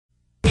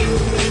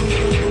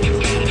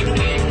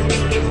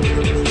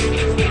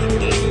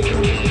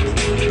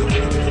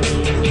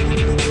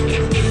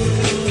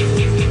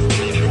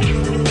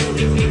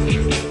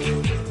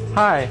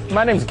Hi,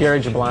 my name is Gary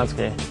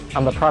Jablonski.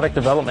 I'm the Product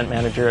Development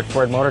Manager at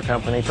Ford Motor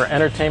Company for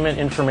Entertainment,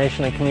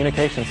 Information, and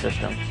Communication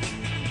Systems.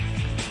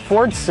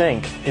 Ford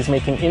Sync is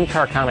making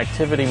in-car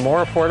connectivity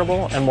more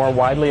affordable and more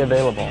widely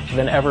available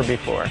than ever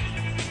before.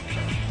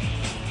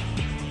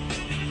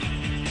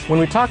 When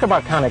we talk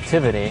about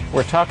connectivity,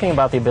 we're talking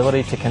about the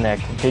ability to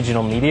connect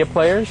digital media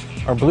players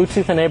or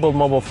Bluetooth-enabled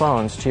mobile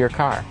phones to your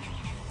car.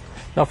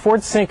 Now,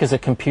 Ford Sync is a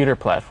computer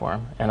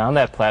platform, and on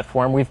that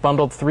platform we've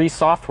bundled 3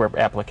 software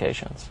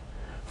applications.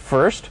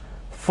 First,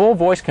 full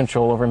voice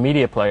control over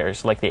media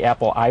players like the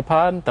Apple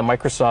iPod, the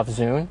Microsoft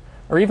Zune,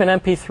 or even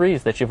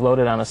MP3s that you've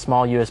loaded on a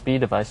small USB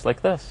device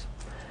like this.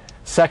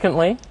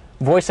 Secondly,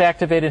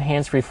 voice-activated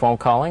hands-free phone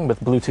calling with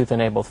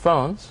Bluetooth-enabled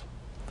phones.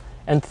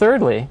 And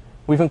thirdly,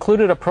 we've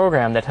included a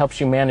program that helps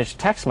you manage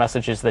text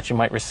messages that you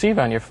might receive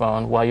on your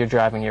phone while you're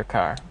driving your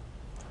car.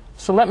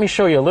 So let me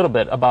show you a little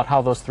bit about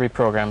how those 3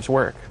 programs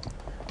work.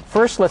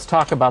 First, let's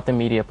talk about the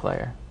media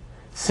player.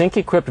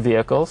 Sync-equipped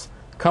vehicles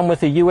come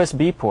with a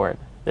USB port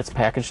that's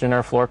packaged in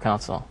our floor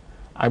console.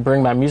 I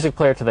bring my music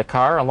player to the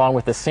car along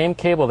with the same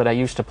cable that I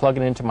used to plug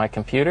it into my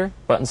computer,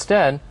 but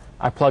instead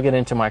I plug it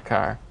into my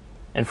car.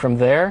 And from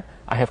there,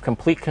 I have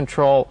complete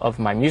control of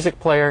my music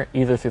player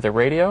either through the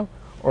radio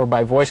or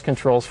by voice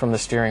controls from the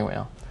steering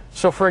wheel.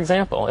 So for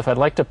example, if I'd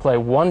like to play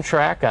one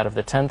track out of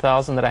the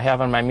 10,000 that I have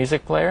on my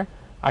music player,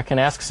 I can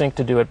ask Sync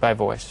to do it by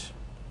voice.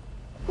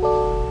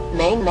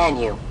 Main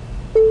menu.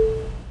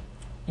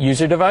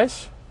 User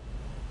device.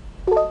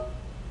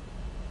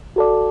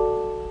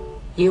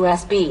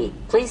 USB.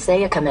 Please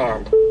say a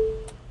command.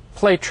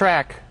 Play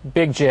track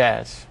Big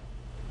Jazz.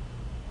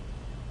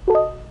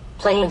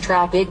 Playing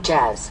track Big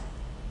Jazz.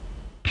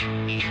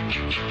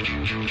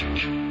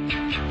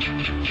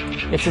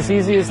 It's as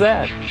easy as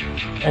that.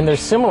 And there's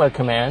similar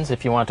commands.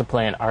 If you want to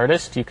play an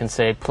artist, you can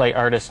say play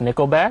artist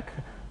Nickelback.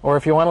 Or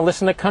if you want to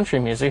listen to country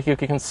music, you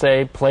can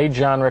say play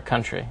genre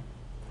country.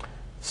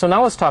 So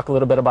now let's talk a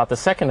little bit about the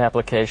second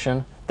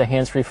application, the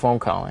hands-free phone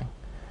calling.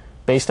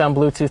 Based on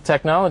Bluetooth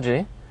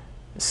technology,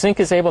 Sync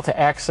is able to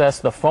access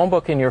the phone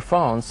book in your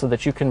phone so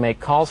that you can make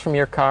calls from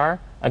your car,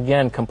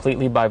 again,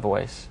 completely by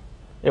voice.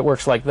 It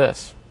works like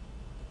this.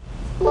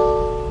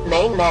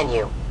 Main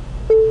menu.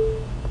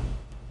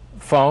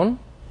 Phone.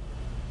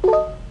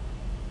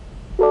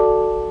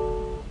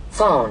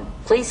 Phone.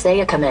 Please say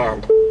a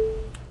command.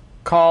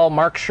 Call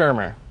Mark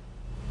Shermer.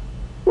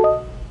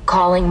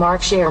 Calling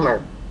Mark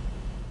Shermer.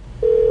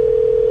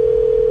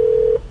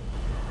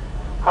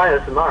 Hi,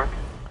 this is Mark.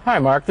 Hi,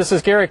 Mark. This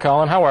is Gary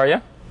calling. How are you?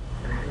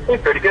 Hey,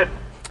 pretty good.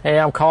 Hey,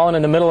 I'm calling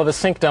in the middle of a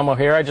Sync demo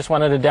here. I just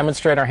wanted to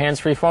demonstrate our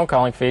hands-free phone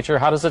calling feature.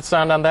 How does it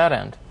sound on that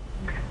end?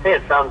 Hey,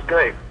 it sounds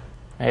great.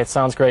 Hey, it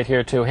sounds great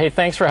here, too. Hey,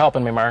 thanks for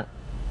helping me, Mark.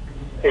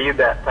 Hey, you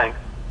bet. Thanks.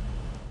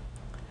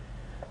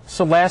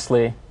 So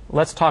lastly,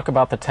 let's talk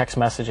about the text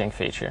messaging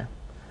feature.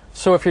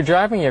 So if you're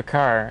driving your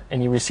car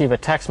and you receive a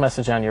text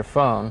message on your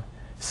phone,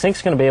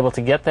 Sync's going to be able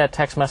to get that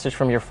text message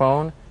from your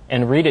phone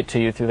and read it to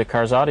you through the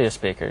car's audio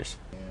speakers.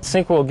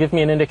 Sync will give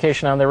me an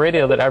indication on the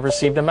radio that I've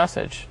received a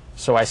message.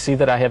 So I see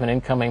that I have an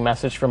incoming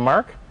message from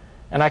Mark,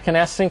 and I can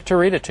ask Sync to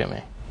read it to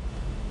me.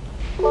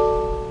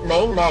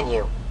 Main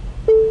menu.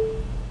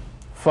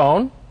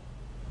 Phone.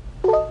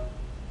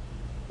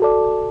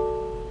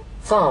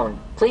 Phone.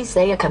 Please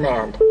say a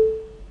command.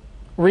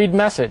 Read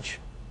message.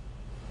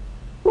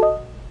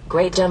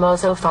 Great demo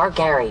so far,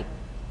 Gary.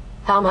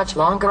 How much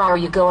longer are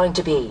you going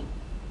to be?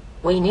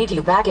 We need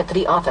you back at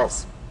the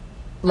office.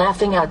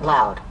 Laughing out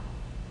loud.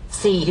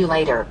 See you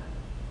later.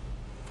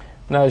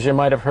 Now, as you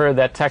might have heard,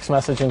 that text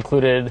message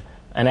included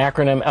an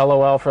acronym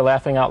LOL for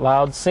laughing out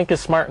loud. Sync is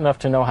smart enough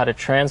to know how to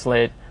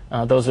translate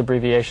those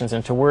abbreviations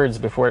into words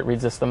before it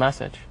reads us the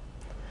message.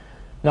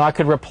 Now, I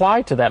could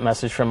reply to that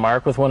message from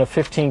Mark with one of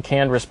 15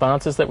 canned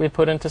responses that we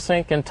put into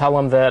Sync and tell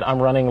him that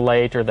I'm running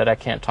late or that I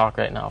can't talk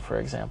right now, for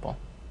example.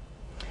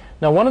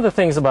 Now, one of the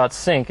things about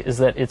Sync is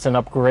that it's an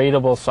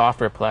upgradable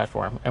software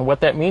platform. And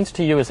what that means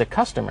to you as a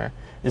customer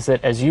is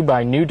that as you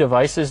buy new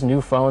devices, new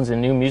phones, and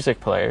new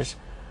music players,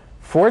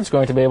 Ford's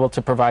going to be able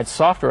to provide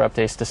software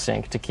updates to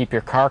Sync to keep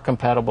your car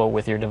compatible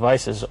with your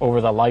devices over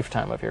the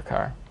lifetime of your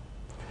car.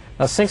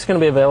 Now, Sync's going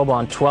to be available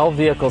on 12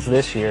 vehicles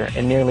this year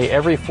and nearly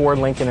every Ford,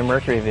 Lincoln, and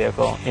Mercury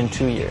vehicle in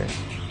 2 years.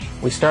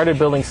 We started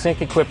building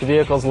Sync-equipped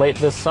vehicles late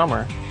this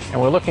summer,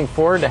 and we're looking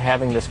forward to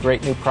having this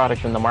great new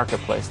product in the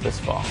marketplace this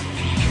fall.